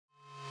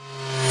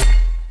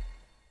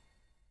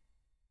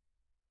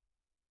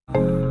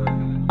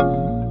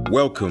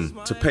Welcome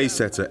to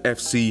Pacesetter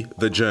FC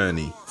The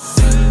Journey.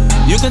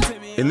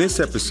 In this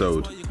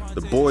episode,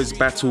 the boys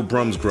battle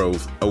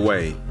Bromsgrove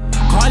away.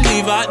 Can't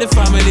leave out the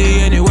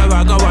family, anywhere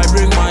I go I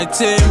bring my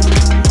team.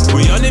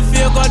 We only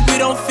fear God, we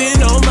don't fear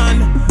no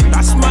man.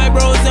 That's my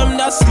bros, them,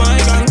 that's my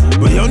gang.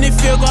 We only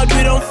fear God,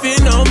 we don't fear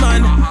no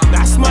man.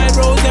 That's my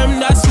bros, them,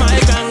 that's my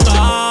gang.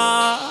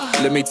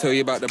 Let me tell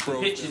you about the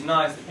bros. The pitch is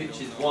nice, the pitch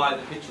is wide,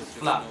 the pitch is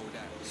flat.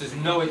 So there's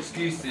no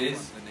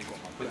excuses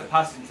with the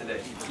passing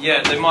today.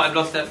 Yeah, they might have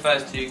lost their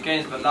first 2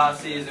 games, but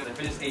last season they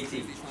finished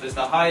 18th. So it's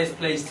the highest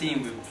placed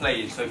team we've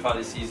played so far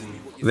this season.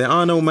 There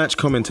are no match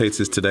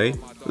commentators today.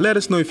 Let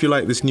us know if you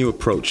like this new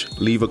approach.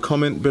 Leave a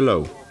comment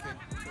below.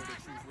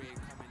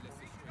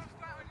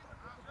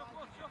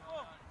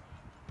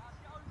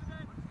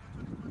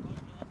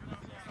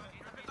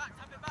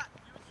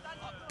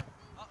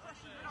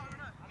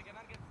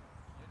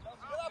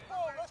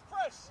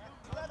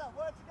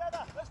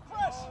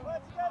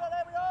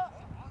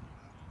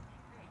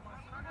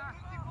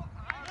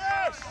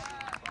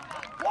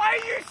 Why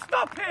are you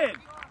stopping?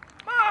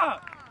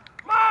 Mark!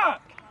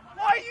 Mark!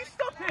 Why are you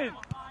stopping?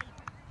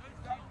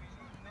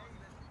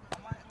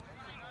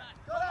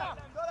 Got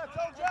it,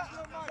 soldier!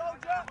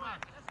 Soldier!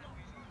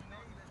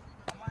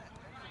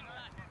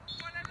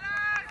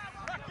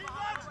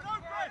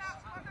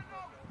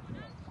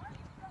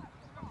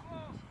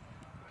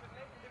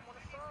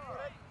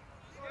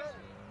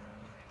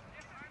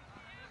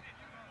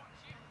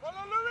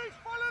 Follow Lewis!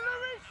 Follow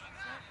Lewis!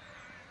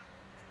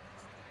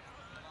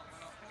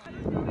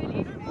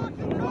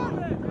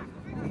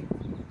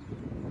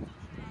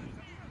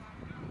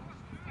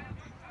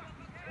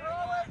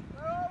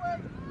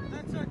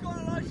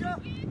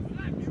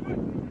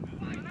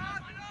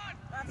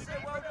 That's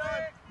it, well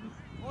done.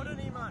 Well done,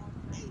 Iman.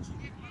 Good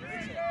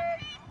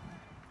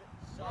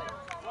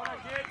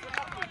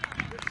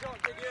shot,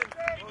 dig in.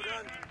 Well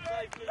done.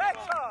 Safely.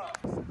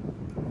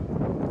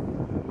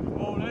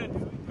 Ball in.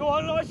 Go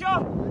on, Elijah.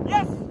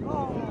 Yes.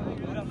 Oh,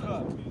 good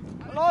effort.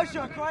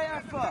 Elijah, great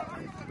effort.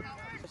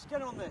 Let's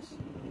get on this.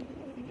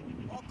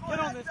 Get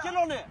on this, get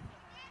on it.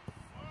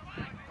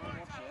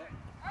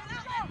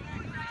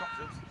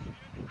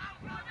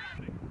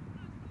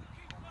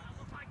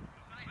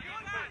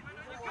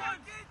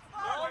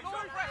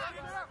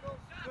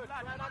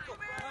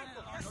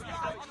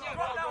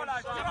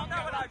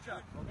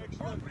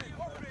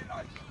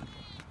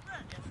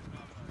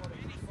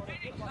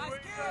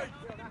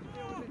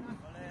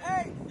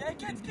 Hey, yeah,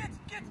 get. Keep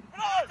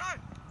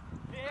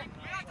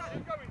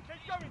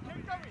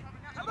going.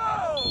 Come on!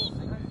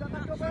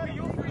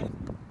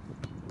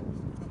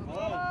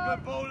 Oh,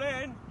 good ball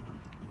in. Good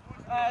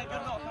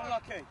luck,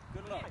 unlucky.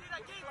 Good luck.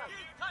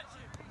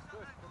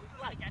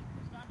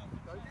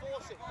 Don't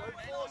force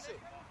it.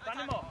 Stand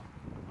him off.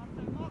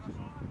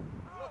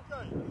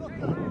 Look.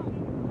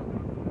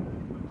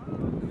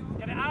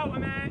 Get it out,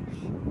 Mitch.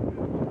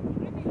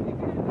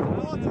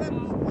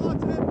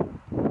 Support him.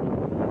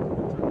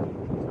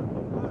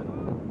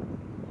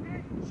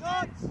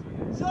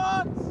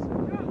 Shots!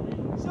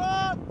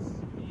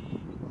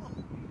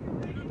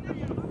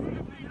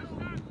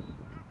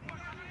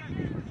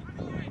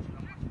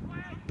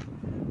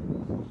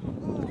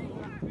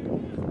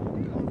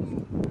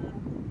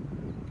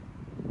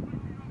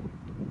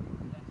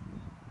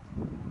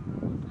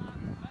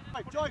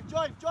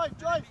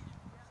 Drive!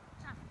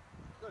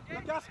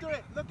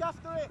 Good. Look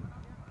after it!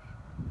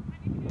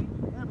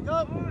 There we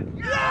go!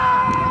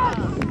 Yeah!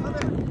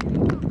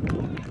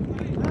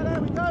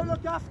 There we go,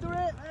 look after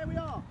it! There we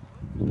are!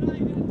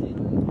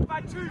 We've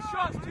had 2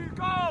 shots, 2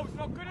 goals,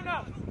 not good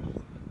enough!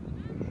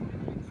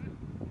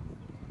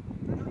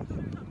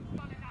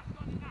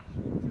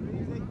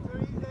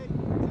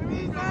 Too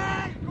easy!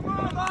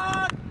 Come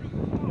on!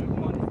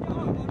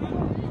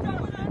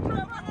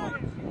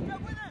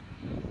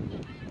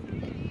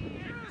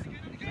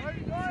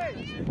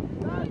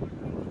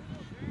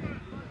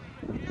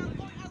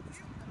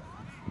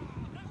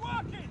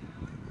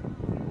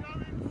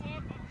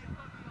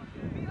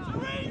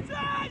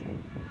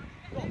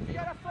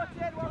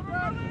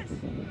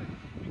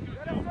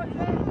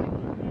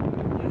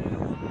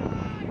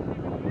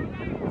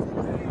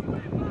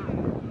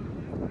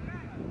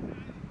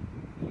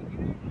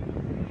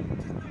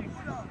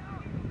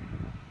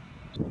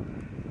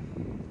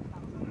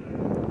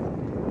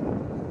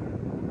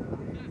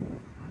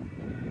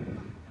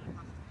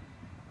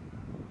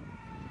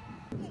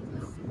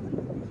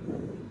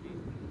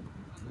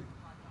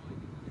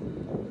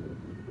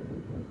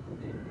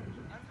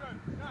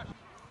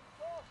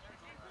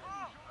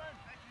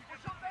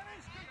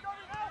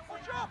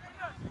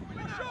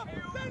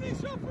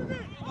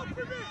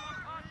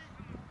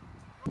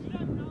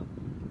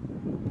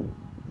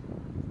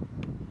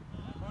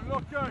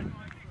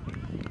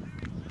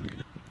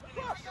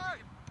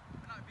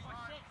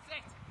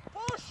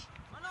 Push!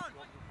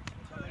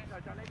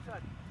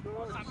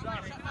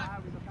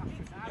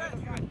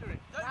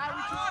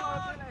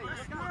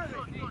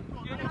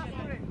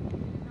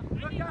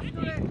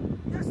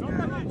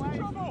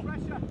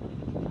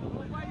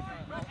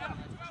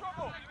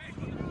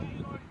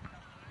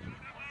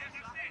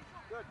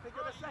 Good.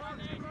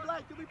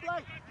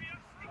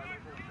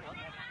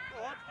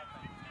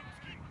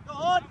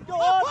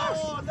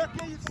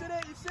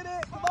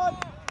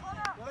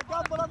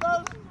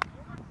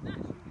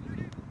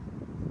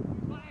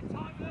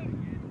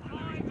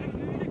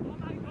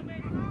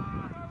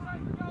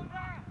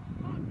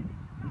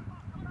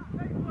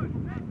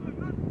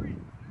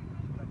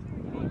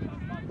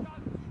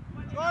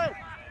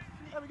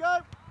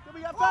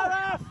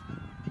 Baraf!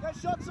 Get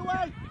shots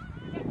away!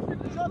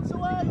 Shots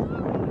away!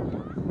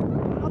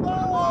 Come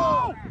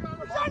on!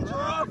 Send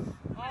off!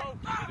 Oh,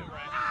 give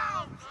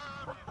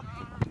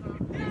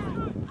it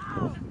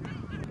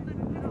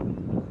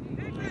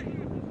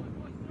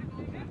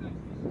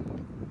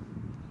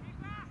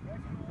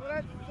a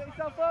rest. Set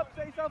yourself up,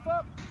 set yourself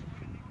up!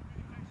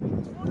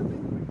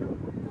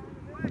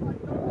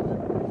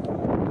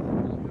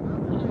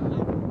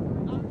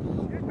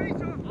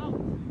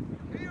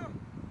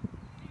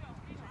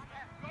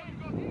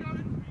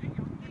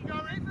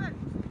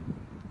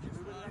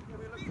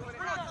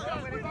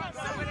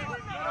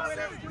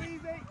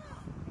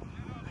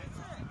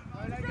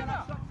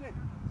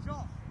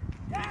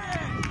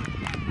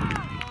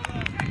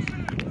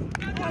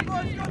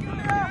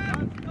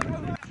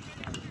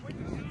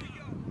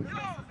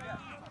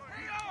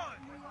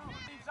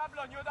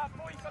 You're that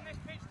voice on this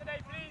pitch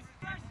today, please.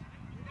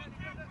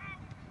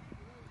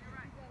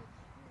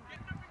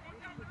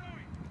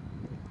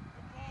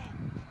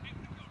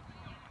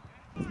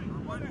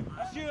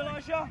 That's you,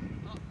 Elijah.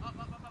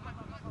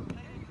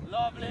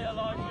 Lovely,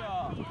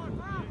 Elijah.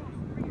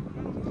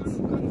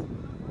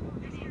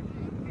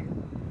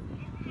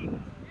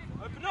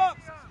 Open up.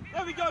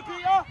 There we go,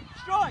 Peter.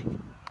 Strike.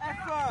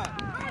 Effort.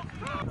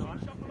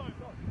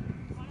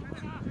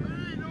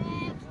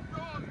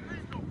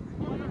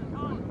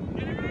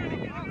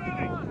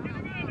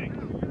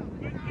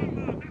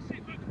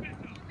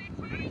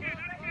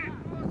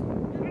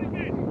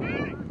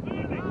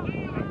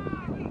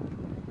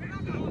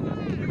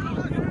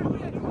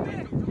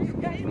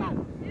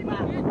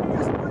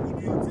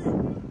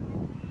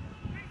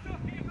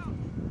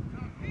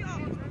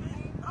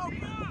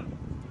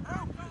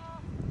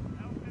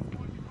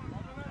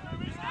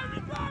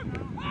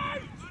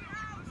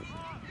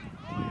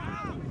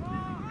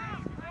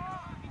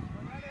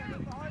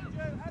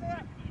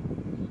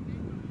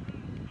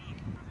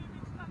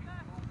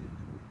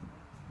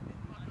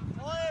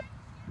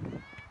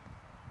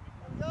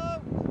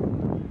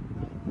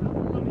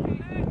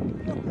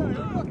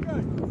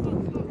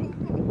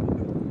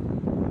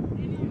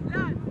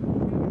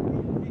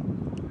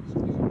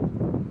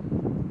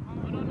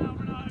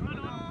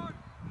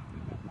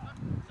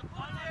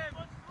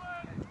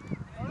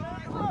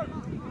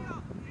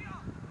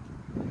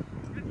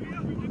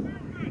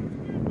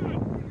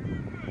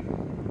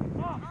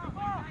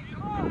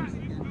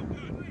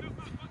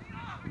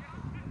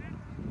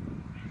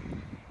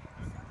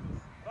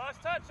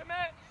 Touch him,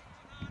 mate.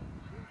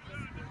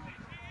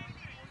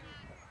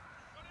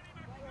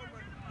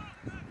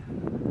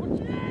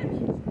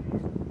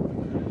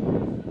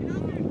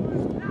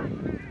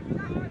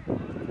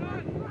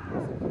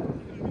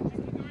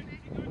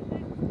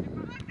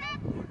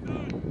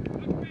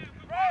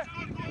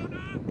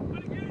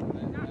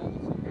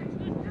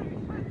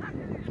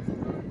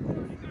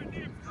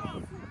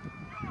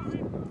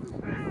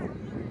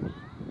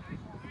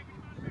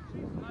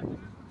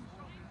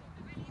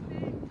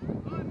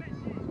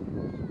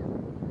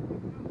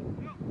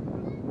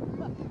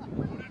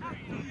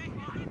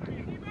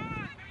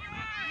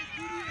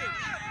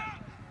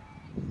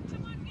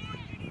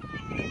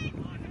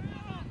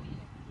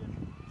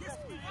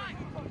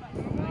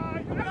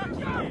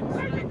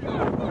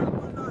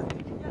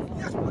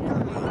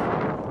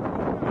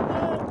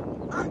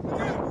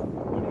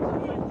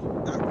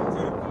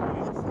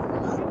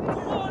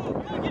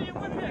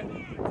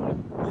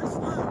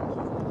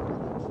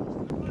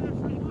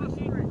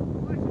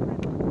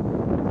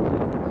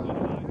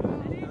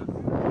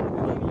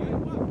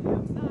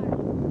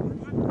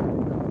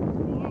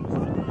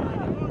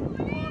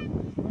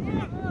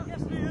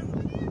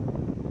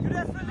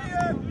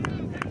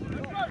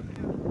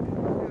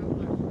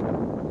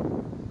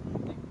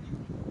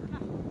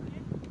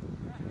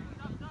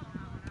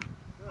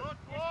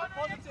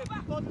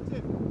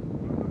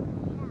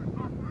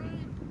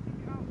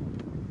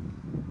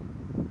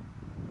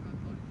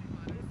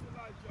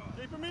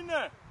 Keep him in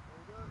there.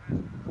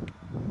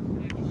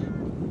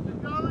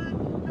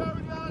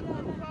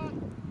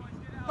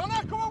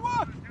 Connor, come on,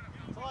 work!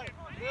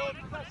 Build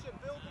possession,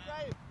 build the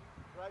game.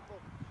 Great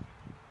ball.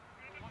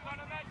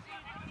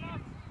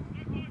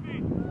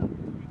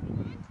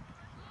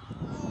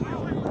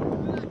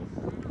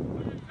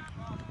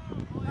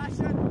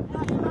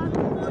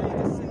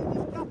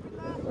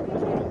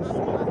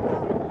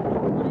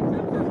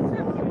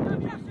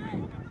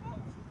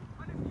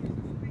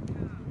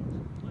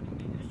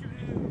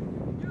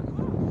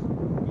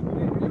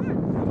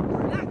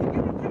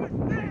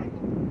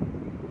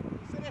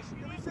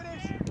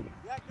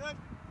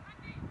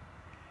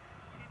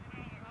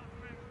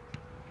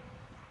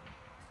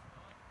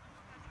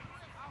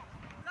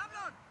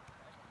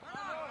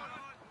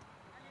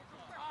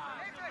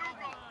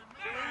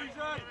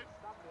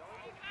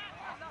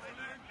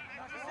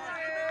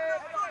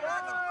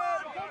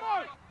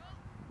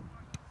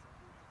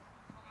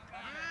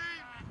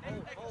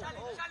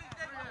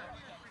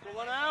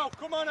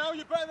 Come on, Al,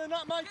 you're better than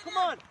that, mate. Come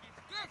on.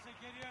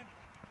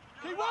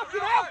 Keep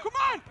working, Al. Come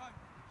on.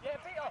 Yeah,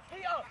 Peter.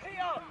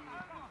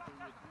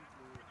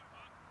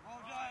 Well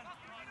done.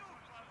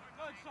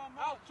 Good,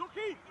 Out,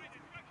 Chucky!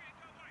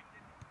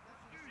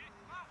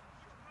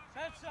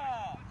 Spencer!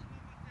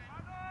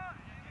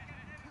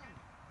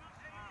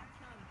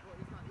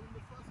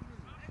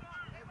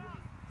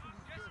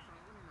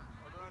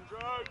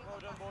 Well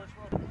done, boys.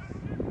 Well done.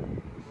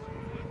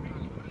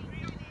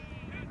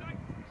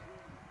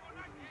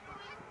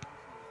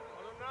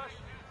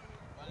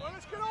 Well,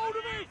 let's get hold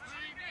of it!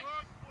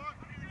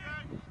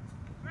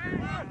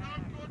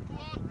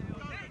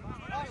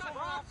 Nice one,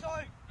 Renato.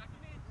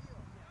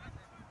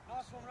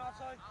 Nice one,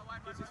 Renato.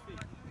 Get his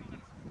feet.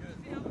 Good.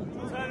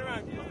 Turn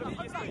around. Get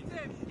his feet.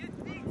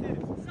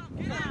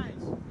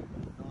 Nice.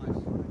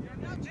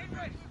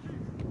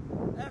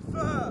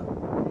 Effort.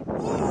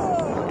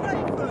 Oh,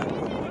 effort.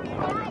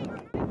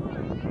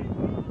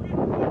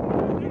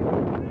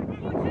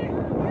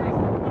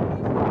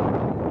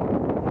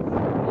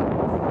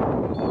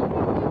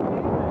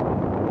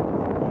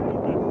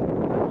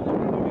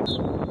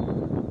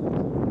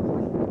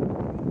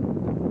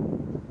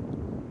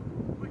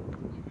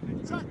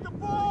 Take the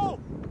ball!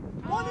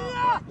 One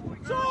here!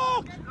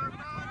 Talk!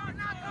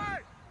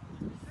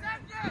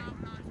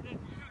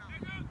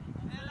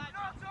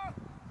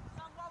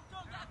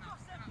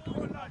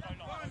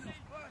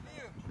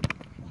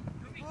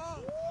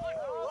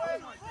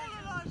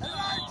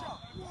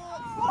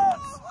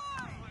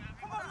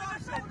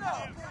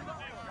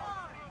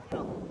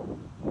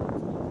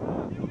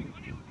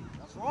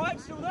 That's right,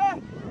 still there.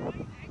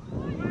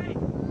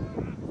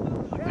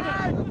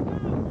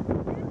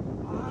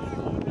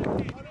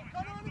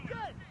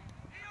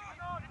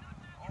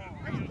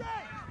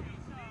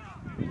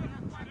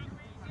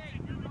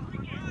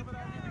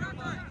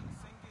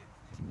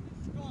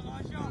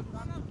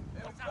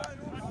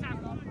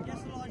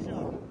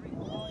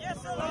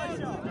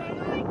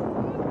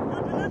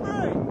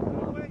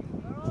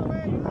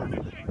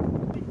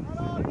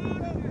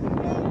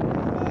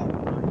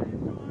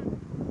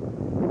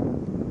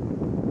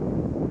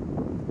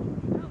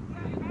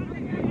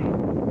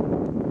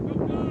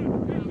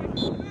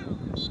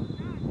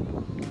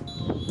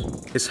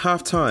 It's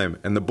half time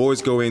and the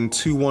boys go in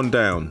 2-1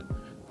 down.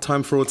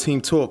 Time for a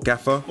team talk,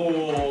 Gaffer.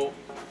 For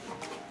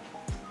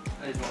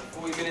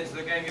 40 minutes of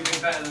the game, you've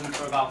been better than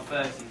for about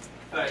 30.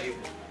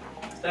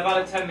 They've had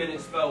a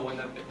 10-minute spell when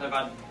they've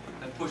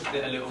pushed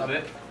it a little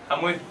bit,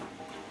 and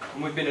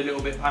we've been a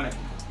little bit panicked.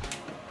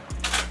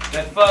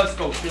 Their first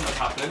goal shouldn't have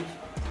happened.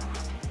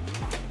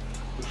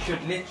 We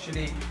should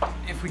literally,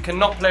 if we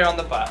cannot play on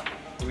the back,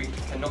 we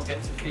cannot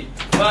get to feet.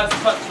 First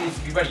touch needs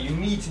to be ready. You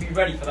need to be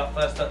ready for that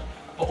first touch.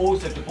 But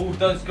also, if the ball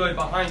does go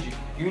behind you,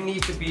 you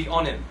need to be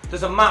on him.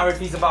 Doesn't matter if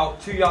he's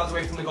about 2 yards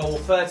away from the goal or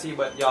 30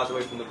 yards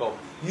away from the goal.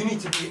 You need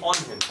to be on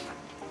him.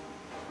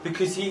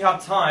 Because he had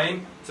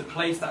time to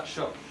place that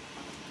shot.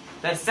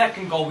 Their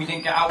second goal, we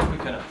didn't get out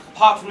quick enough.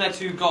 Apart from their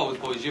 2 goals,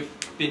 boys, you've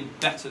been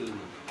better than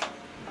them.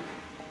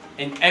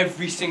 In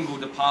every single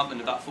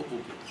department of that football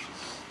pitch.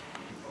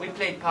 We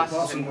played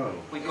passes and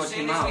we got him out. As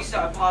soon as we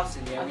started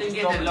passing, I didn't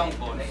get the long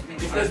balls.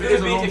 If there's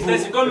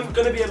going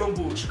to be a long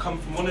ball, it should come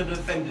from one of the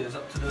defenders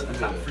up to the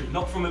attack three,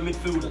 not from a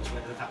midfielder to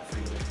the attack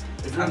three.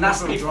 And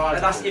that's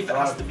if it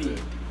has to be.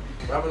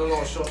 We're having a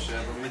lot of shots here,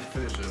 but we need to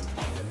finish them.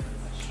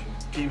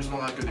 Keeper's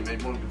not that good, he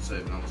made one good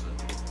save, and that was it.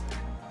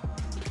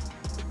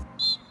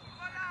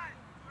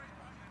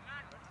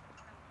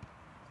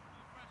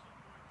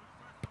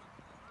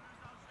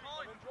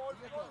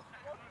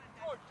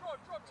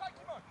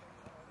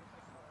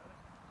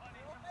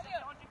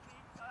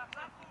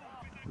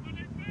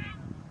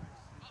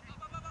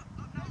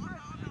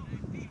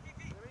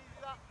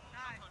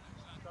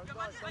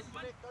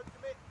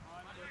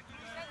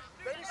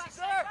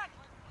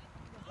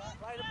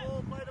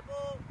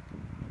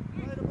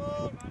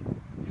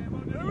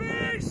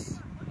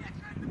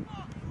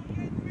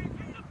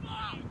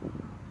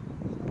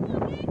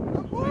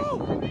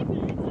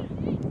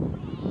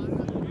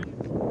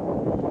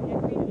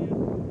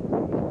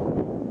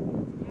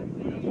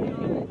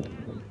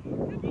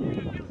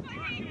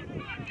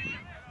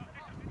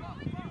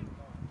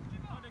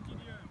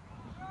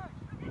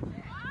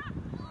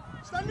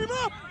 Stand him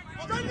up!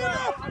 Stand him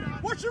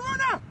up! Watch your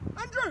runner!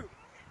 Andrew!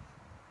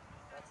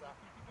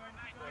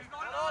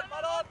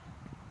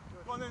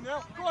 Go on then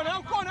now. Go on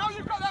now, go on now,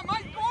 you've got that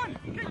mate, go on!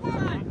 Keep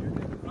working!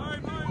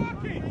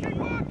 Keep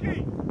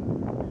working!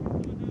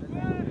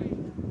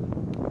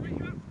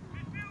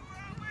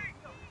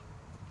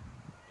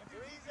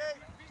 Too easy.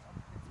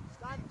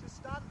 Stand, just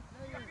stand.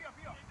 Going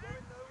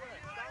nowhere.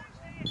 Stand.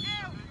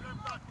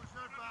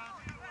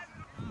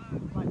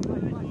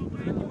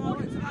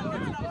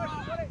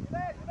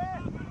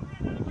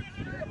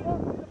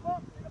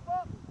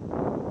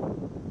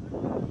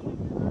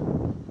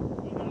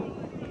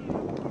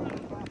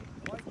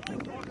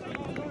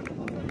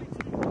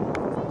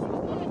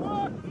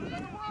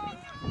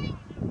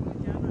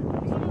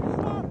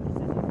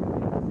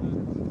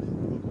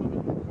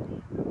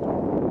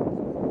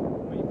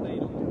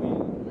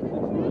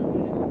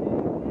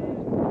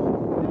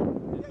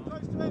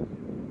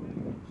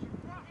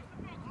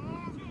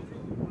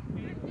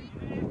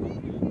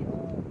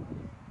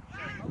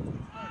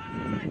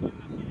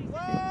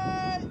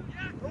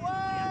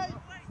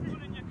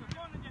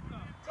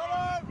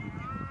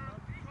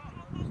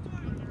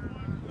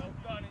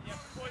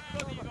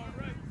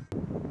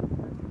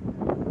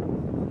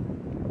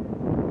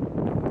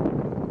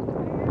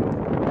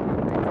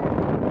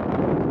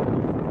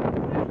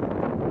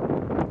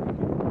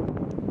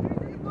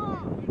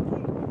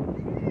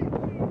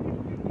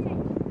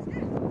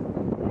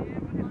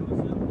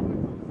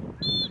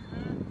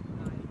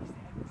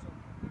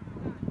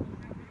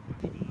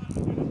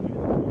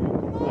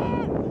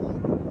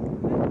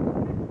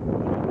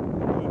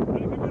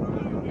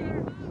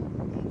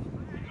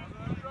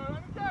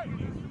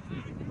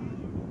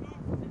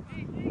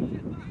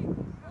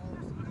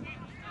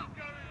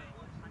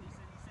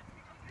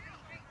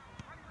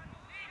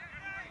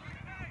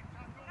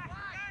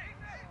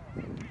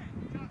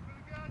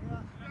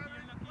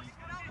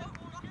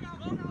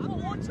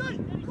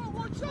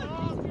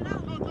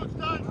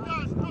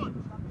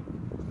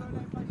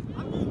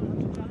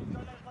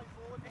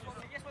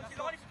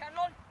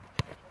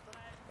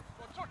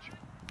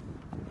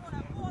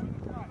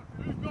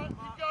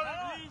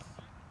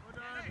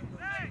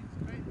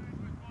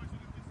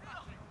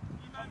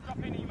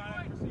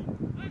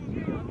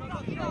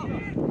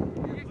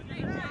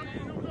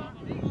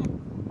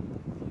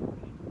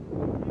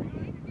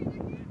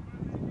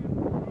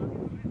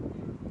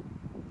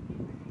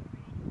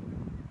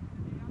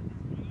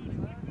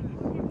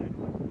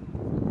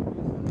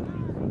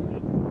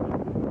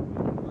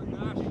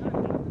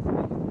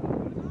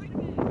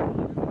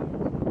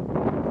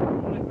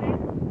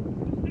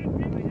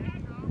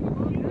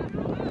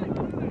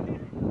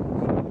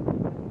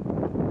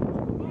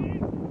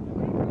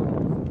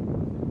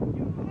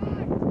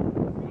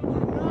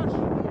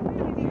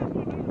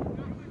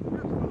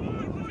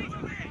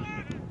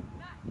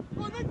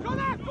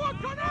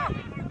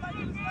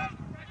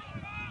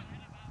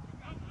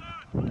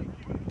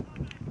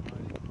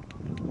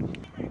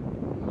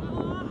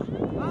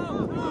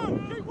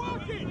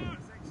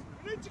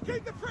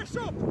 Keep the press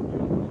up!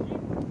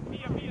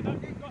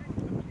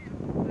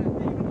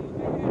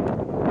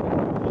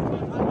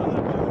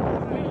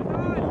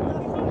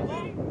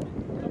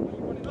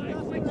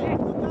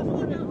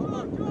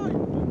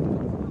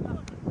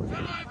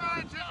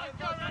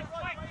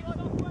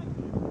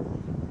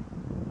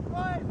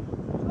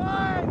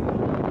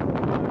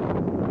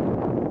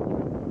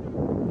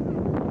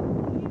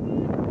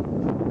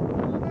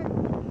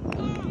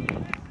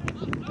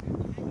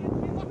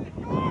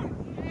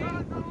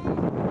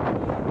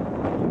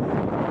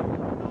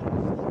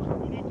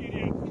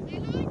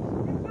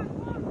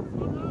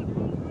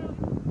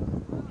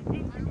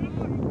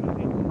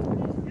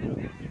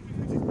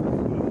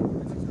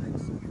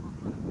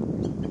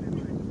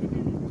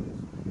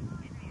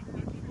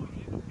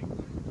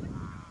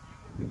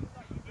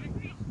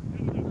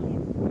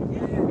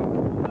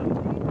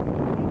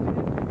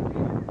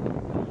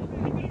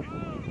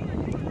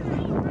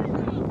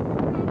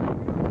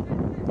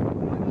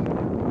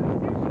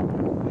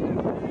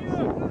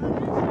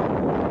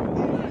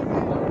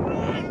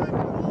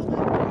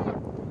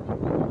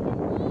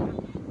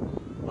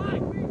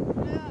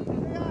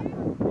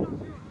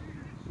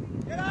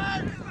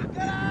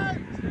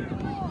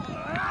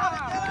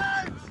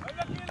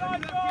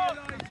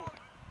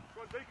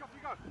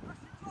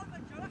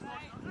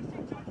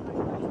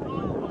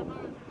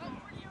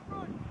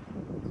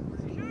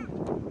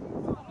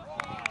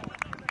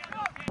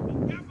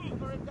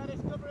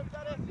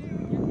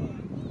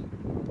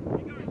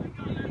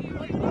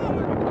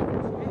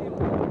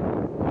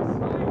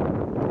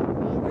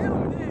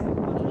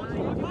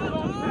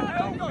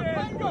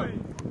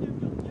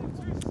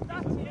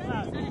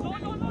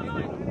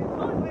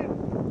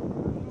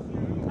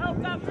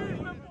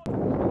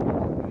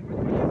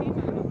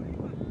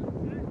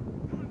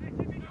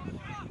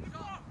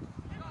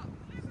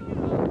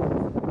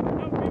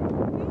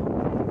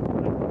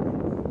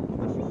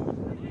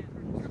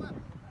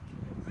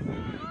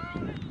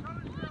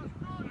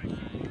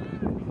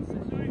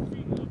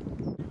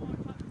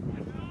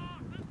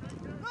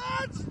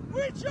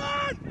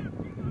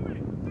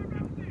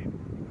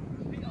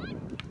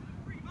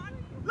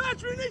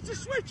 Lads, we need to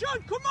switch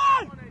on, come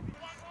on!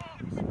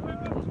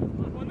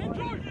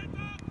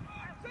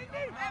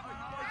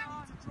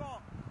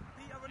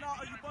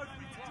 You both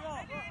need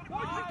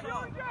to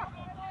draw.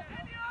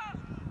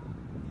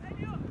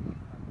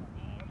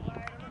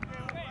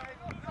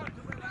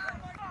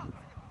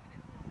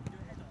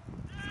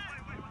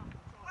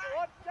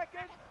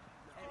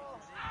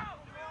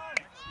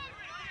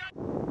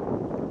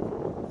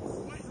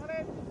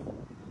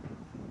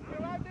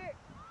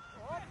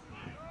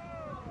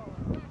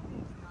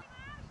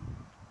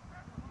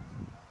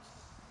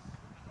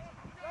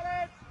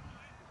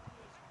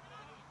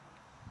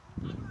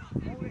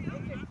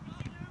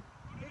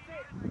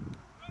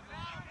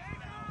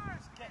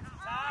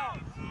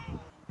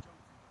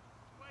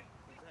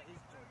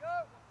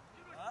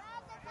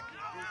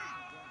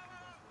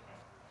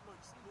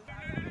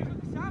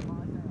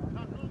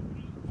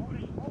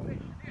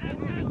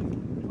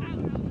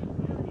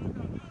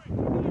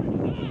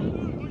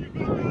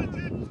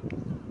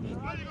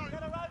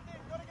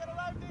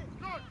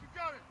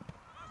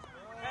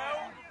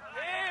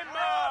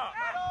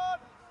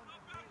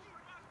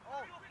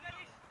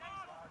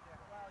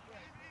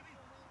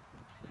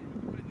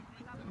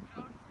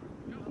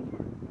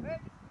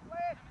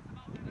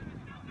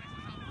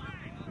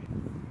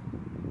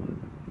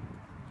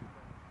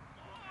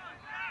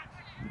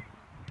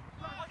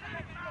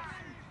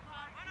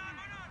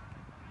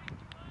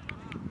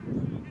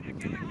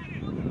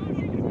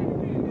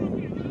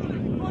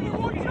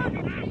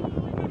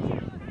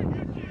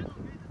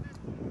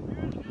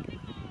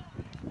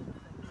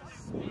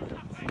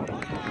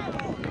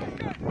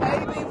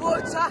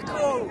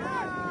 Tackle!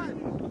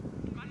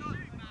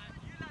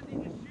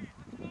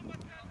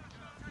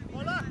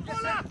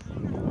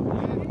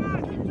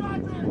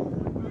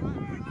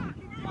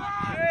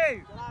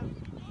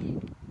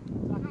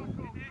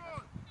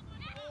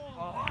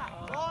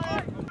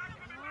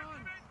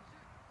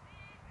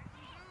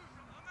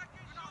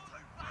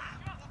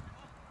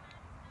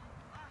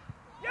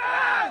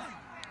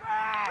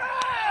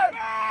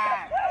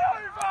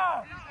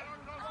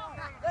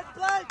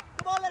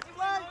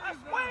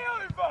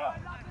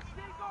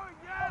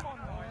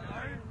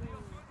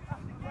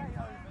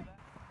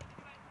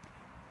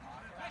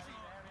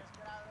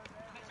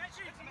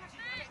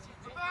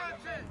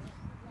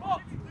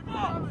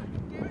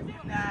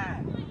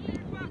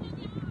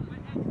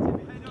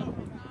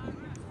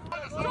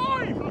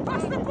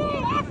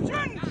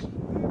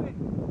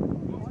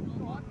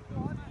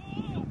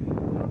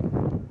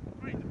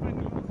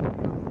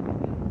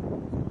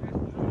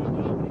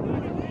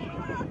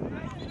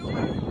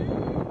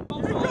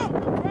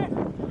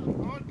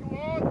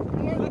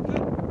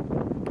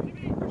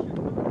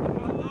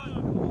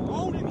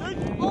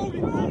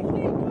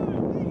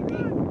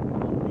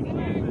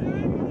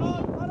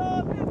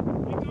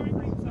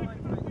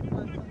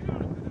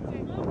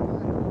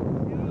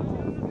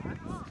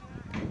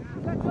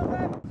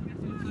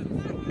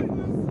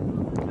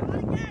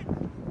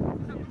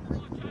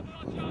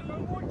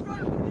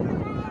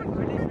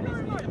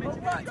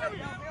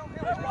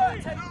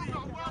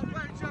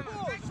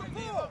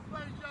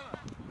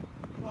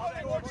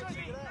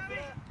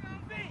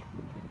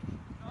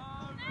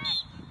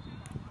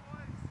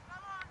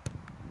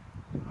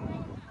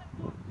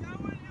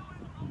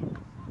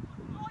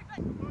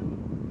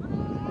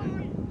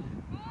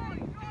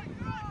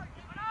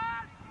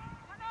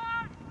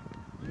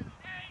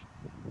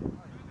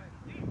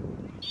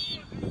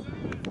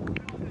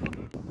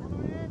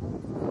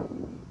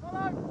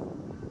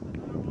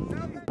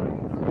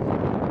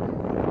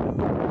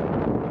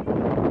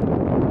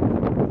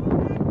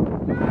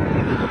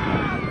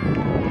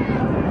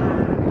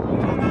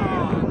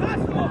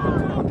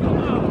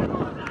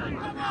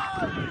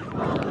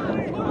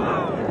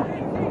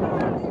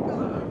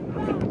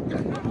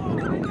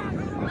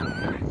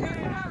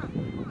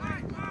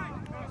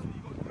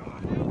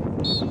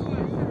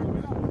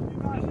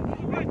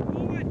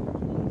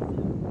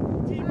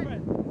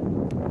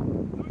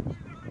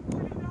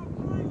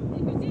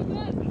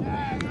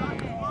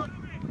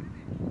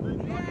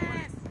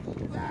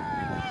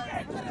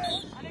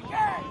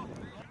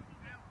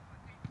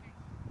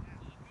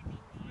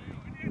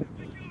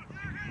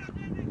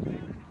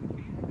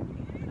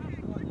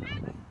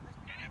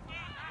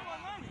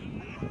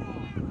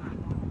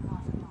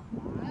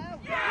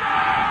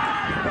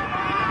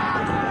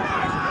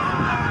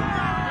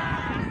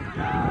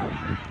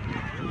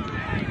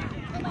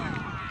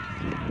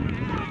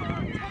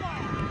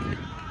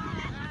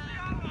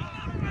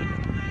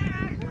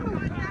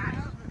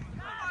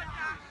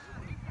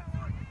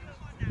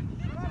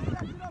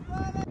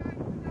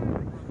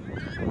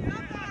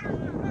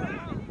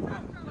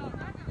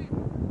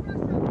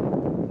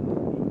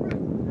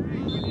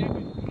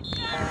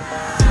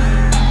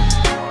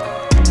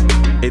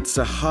 It's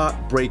a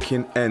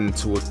heartbreaking end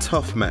to a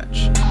tough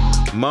match.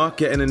 Mark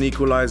getting an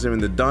equaliser in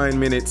the dying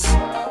minutes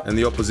and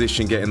the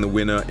opposition getting the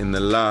winner in the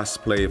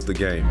last play of the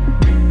game.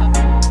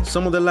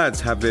 Some of the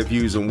lads have their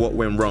views on what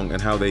went wrong and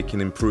how they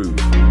can improve.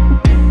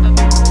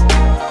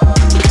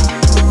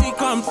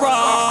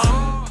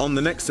 On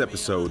the next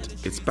episode,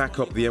 it's back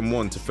up the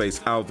M1 to face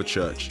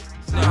Alvechurch.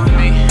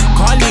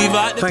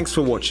 Thanks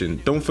for watching.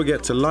 Don't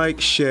forget to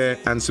like, share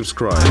and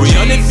subscribe. We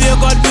only feel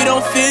God, we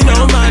don't feel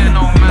no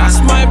man.